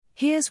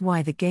Here's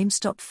why the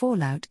GameStop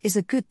fallout is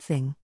a good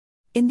thing.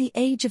 In the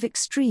age of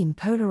extreme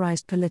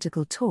polarized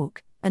political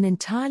talk, an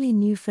entirely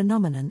new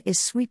phenomenon is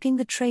sweeping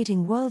the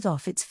trading world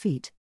off its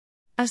feet.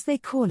 As they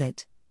call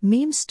it,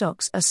 meme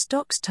stocks are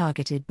stocks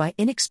targeted by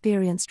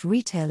inexperienced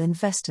retail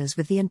investors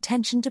with the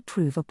intention to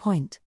prove a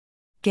point.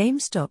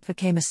 GameStop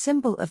became a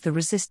symbol of the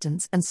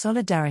resistance and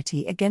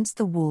solidarity against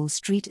the Wall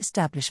Street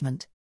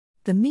establishment.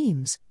 The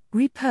memes,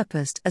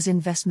 repurposed as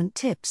investment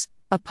tips,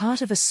 are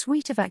part of a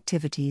suite of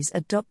activities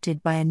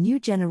adopted by a new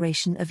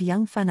generation of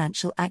young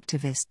financial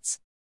activists.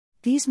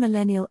 These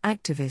millennial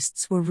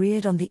activists were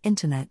reared on the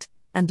internet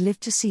and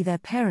lived to see their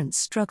parents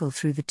struggle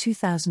through the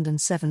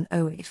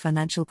 2007-08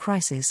 financial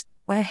crisis,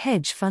 where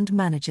hedge fund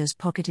managers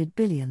pocketed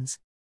billions.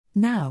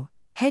 Now,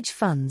 hedge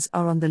funds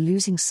are on the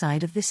losing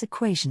side of this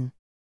equation.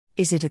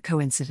 Is it a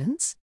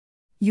coincidence?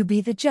 You be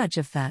the judge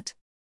of that.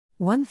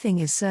 One thing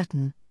is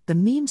certain, the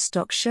meme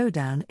stock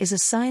showdown is a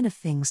sign of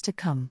things to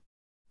come.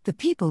 The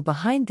people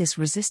behind this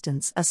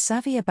resistance are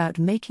savvy about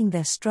making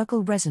their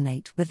struggle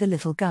resonate with the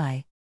little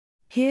guy.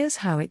 Here's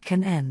how it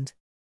can end.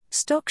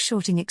 Stock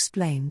shorting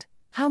explained.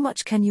 How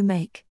much can you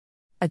make?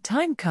 A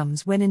time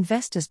comes when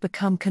investors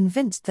become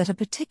convinced that a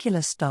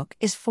particular stock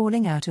is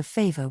falling out of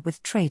favor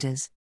with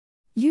traders.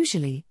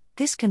 Usually,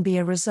 this can be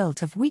a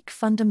result of weak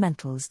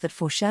fundamentals that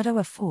foreshadow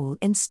a fall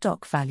in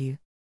stock value.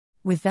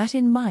 With that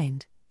in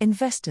mind,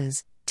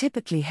 investors,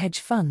 typically hedge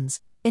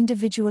funds,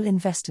 individual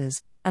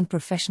investors, and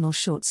professional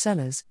short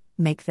sellers,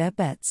 make their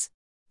bets.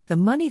 The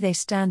money they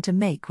stand to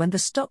make when the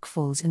stock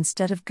falls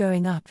instead of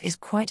going up is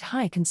quite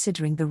high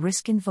considering the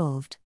risk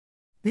involved.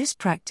 This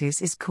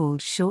practice is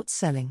called short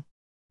selling.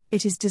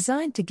 It is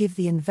designed to give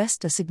the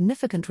investor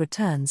significant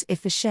returns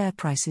if the share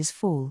prices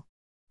fall.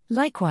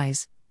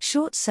 Likewise,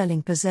 short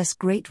selling poses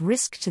great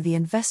risk to the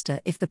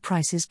investor if the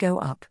prices go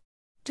up.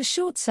 To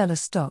short sell a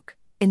stock,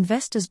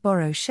 investors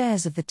borrow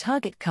shares of the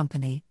target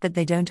company that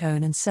they don't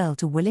own and sell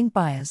to willing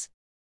buyers.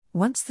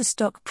 Once the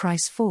stock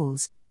price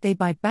falls, they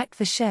buy back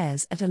the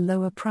shares at a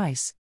lower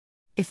price.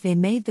 If they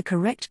made the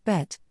correct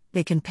bet,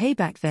 they can pay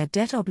back their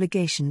debt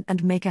obligation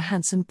and make a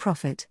handsome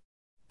profit.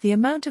 The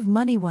amount of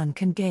money one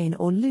can gain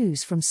or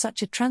lose from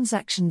such a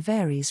transaction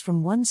varies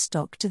from one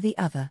stock to the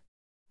other.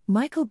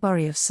 Michael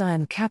Burry of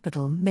Scion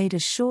Capital made a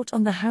short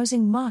on the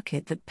housing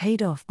market that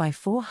paid off by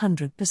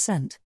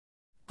 400%.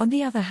 On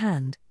the other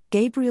hand,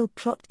 Gabriel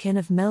Plotkin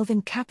of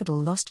Melvin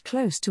Capital lost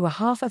close to a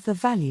half of the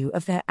value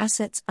of their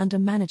assets under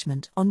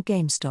management on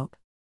GameStop.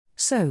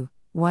 So,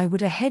 why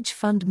would a hedge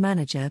fund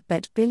manager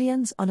bet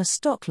billions on a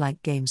stock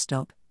like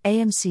GameStop,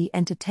 AMC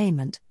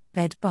Entertainment,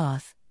 Bed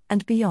Bath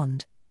 &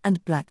 Beyond,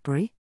 and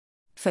BlackBerry?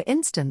 For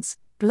instance,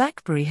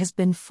 BlackBerry has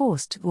been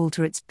forced to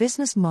alter its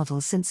business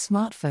model since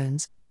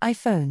smartphones,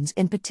 iPhones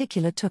in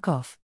particular, took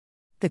off.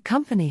 The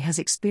company has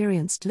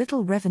experienced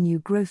little revenue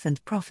growth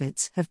and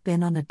profits have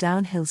been on a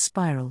downhill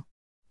spiral.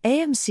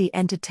 AMC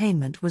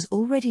Entertainment was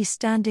already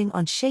standing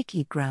on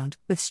shaky ground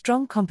with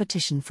strong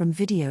competition from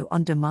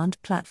video-on-demand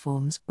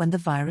platforms when the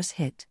virus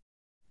hit.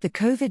 The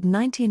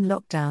COVID-19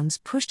 lockdowns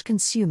pushed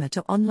consumer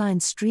to online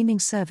streaming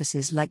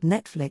services like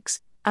Netflix,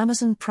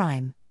 Amazon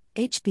Prime,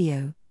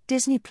 HBO,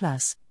 Disney+,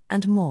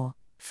 and more,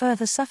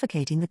 further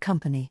suffocating the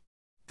company.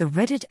 The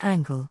Reddit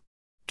angle.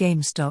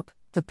 GameStop,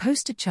 the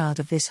poster child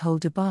of this whole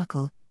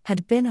debacle,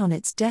 had been on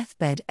its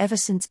deathbed ever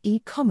since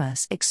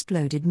e-commerce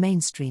exploded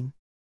mainstream.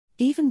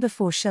 Even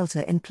before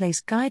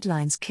shelter-in-place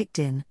guidelines kicked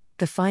in,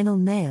 the final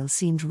nail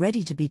seemed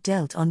ready to be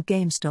dealt on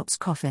GameStop's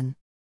coffin.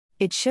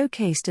 It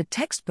showcased a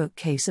textbook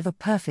case of a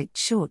perfect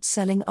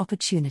short-selling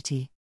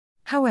opportunity.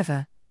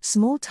 However,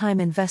 small-time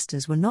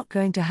investors were not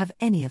going to have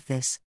any of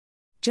this.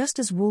 Just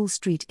as Wall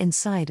Street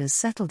insiders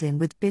settled in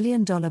with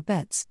billion-dollar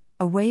bets,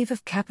 a wave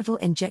of capital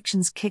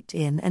injections kicked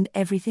in and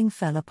everything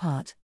fell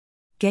apart.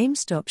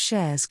 GameStop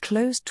shares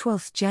closed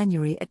 12th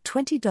January at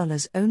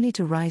 $20 only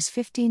to rise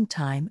 15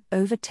 times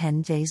over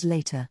 10 days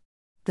later.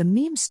 The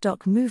meme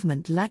stock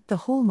movement lacked the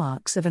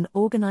hallmarks of an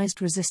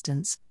organized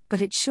resistance,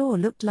 but it sure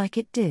looked like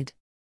it did.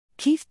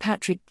 Keith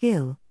Patrick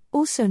Gill,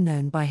 also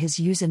known by his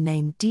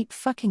username Deep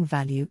Fucking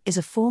Value, is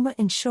a former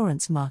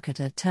insurance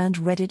marketer turned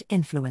Reddit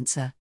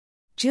influencer.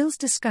 Gill's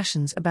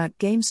discussions about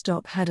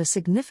GameStop had a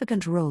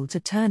significant role to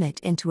turn it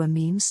into a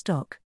meme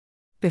stock.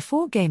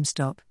 Before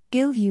GameStop,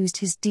 Gill used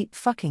his Deep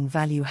Fucking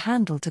Value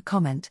handle to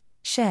comment,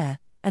 share,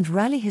 and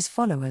rally his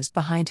followers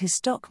behind his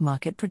stock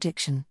market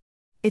prediction.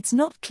 It's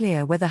not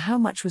clear whether how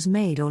much was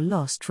made or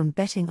lost from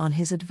betting on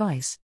his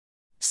advice.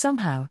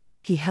 Somehow,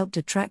 he helped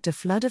attract a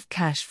flood of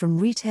cash from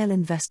retail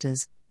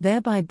investors,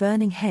 thereby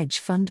burning hedge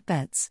fund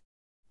bets.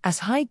 As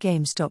High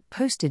GameStop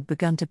posted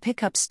begun to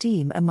pick up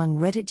steam among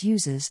Reddit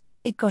users,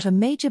 it got a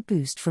major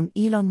boost from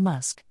Elon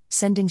Musk,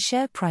 sending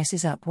share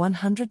prices up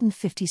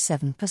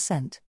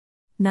 157%.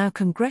 Now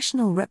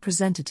congressional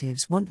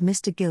representatives want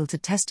Mr. Gill to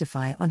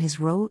testify on his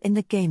role in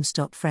the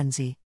GameStop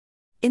frenzy.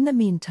 In the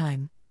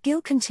meantime,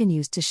 Gill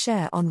continues to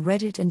share on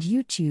Reddit and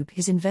YouTube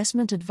his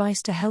investment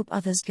advice to help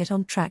others get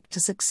on track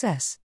to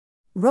success.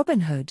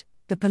 Robinhood,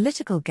 the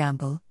political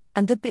gamble,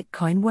 and the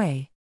Bitcoin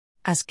way.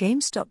 As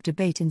GameStop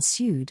debate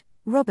ensued,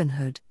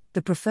 Robinhood,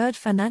 the preferred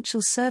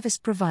financial service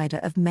provider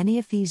of many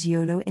of these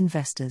YOLO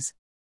investors.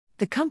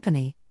 The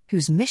company,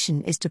 whose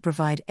mission is to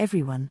provide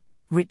everyone,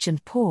 rich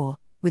and poor,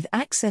 with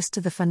access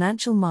to the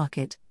financial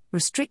market,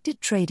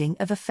 restricted trading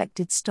of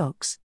affected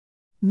stocks.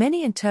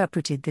 Many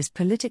interpreted this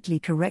politically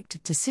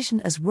correct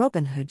decision as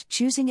Robinhood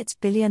choosing its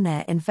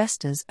billionaire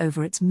investors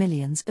over its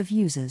millions of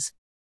users.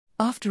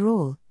 After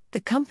all, the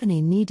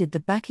company needed the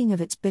backing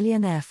of its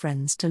billionaire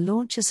friends to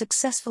launch a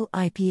successful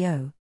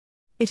IPO.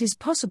 It is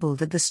possible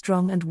that the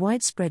strong and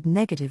widespread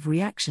negative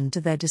reaction to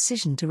their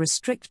decision to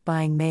restrict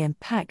buying may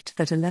impact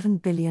that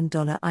 $11 billion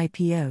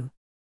IPO.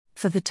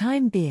 For the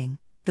time being,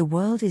 the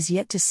world is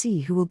yet to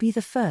see who will be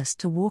the first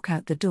to walk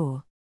out the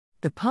door.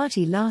 The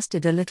party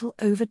lasted a little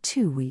over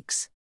 2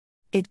 weeks.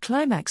 It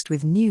climaxed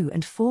with new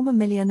and former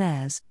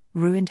millionaires,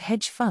 ruined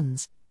hedge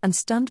funds, and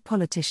stunned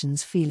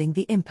politicians feeling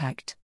the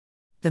impact.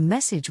 The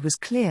message was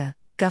clear: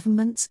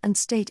 governments and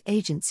state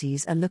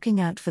agencies are looking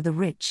out for the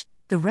rich,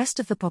 the rest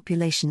of the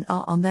population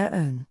are on their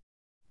own.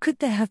 Could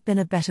there have been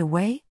a better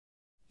way?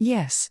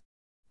 Yes.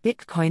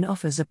 Bitcoin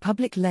offers a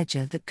public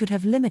ledger that could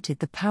have limited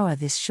the power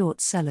this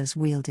short sellers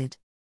wielded.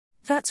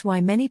 That's why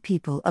many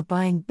people are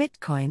buying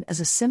Bitcoin as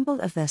a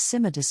symbol of their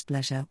simmer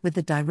displeasure with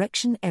the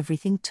direction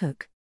everything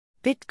took.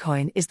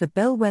 Bitcoin is the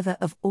bellwether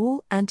of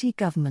all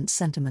anti-government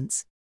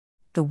sentiments.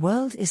 The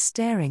world is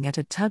staring at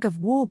a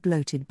tug-of-war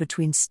bloated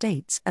between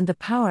states and the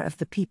power of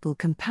the people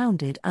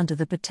compounded under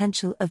the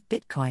potential of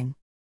Bitcoin.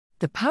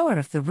 The power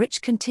of the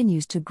rich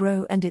continues to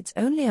grow, and it's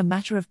only a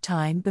matter of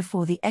time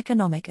before the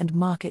economic and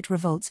market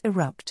revolts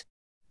erupt.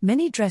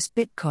 Many dress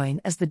Bitcoin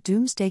as the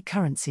doomsday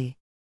currency.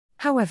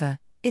 However,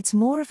 it's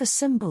more of a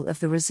symbol of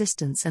the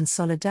resistance and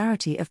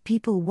solidarity of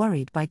people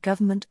worried by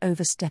government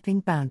overstepping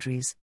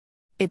boundaries.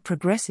 It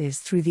progresses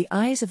through the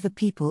eyes of the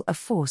people a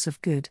force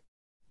of good.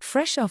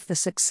 Fresh off the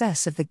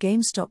success of the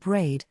GameStop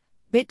raid,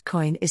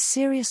 Bitcoin is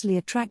seriously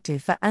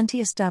attractive for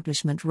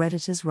anti-establishment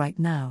Redditors right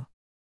now.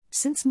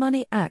 Since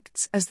money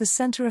acts as the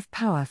center of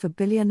power for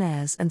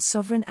billionaires and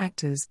sovereign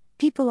actors,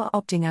 people are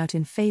opting out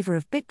in favor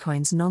of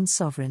Bitcoin's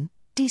non-sovereign,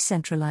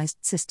 decentralized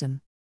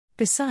system.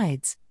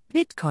 Besides,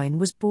 Bitcoin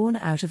was born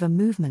out of a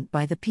movement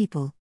by the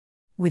people.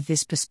 With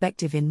this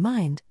perspective in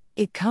mind,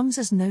 it comes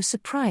as no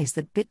surprise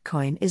that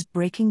Bitcoin is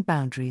breaking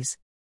boundaries.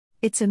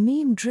 It's a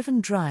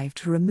meme-driven drive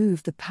to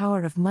remove the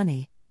power of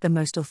money, the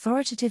most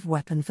authoritative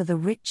weapon for the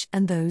rich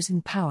and those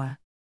in power.